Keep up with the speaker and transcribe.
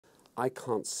I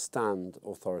can't stand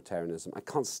authoritarianism. I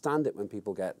can't stand it when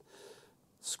people get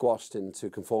squashed into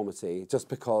conformity just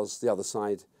because the other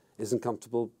side isn't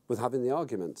comfortable with having the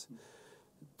argument.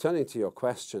 Turning to your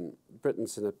question,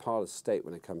 Britain's in a parlous state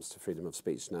when it comes to freedom of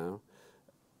speech now.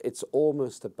 It's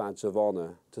almost a badge of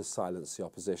honour to silence the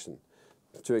opposition.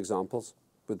 2 examples.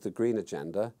 With the Green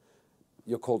Agenda,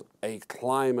 you're called a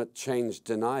climate change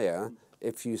denier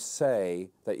if you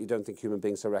say that you don't think human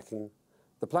beings are wrecking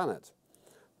the planet.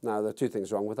 Now, there are 2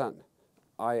 things wrong with that.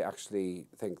 I actually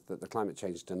think that the climate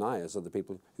change deniers are the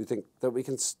people who think that we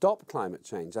can stop climate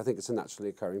change. I think it's a naturally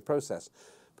occurring process.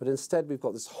 But instead, we've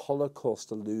got this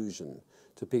Holocaust illusion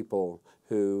to people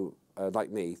who, like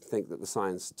me, think that the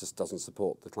science just doesn't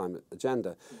support the climate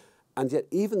agenda. And yet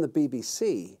even the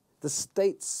BBC, the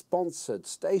state-sponsored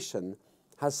station,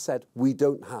 has said, we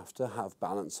don't have to have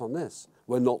balance on this.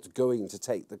 We're not going to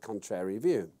take the contrary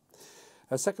view.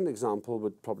 A second example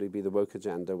would probably be the woke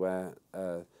agenda, where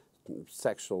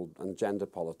sexual and gender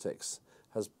politics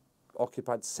has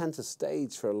occupied centre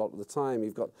stage for a lot of the time.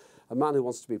 You've got a man who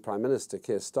wants to be Prime Minister,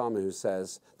 Keir Starmer, who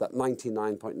says that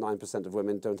 99.9% of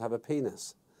women don't have a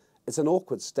penis. It's an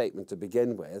awkward statement to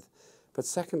begin with, but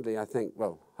secondly, I think,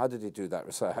 well, how did he do that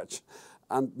research?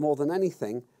 And more than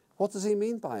anything, what does he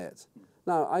mean by it?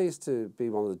 Now, I used to be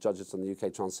one of the judges on the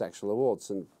UK Transsexual Awards,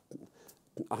 and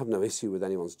I have no issue with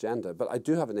anyone's gender, but I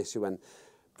do have an issue when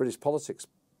British politics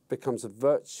becomes a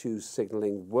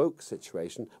virtue-signalling woke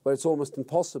situation where it's almost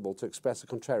impossible to express a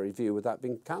contrary view without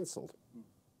being cancelled.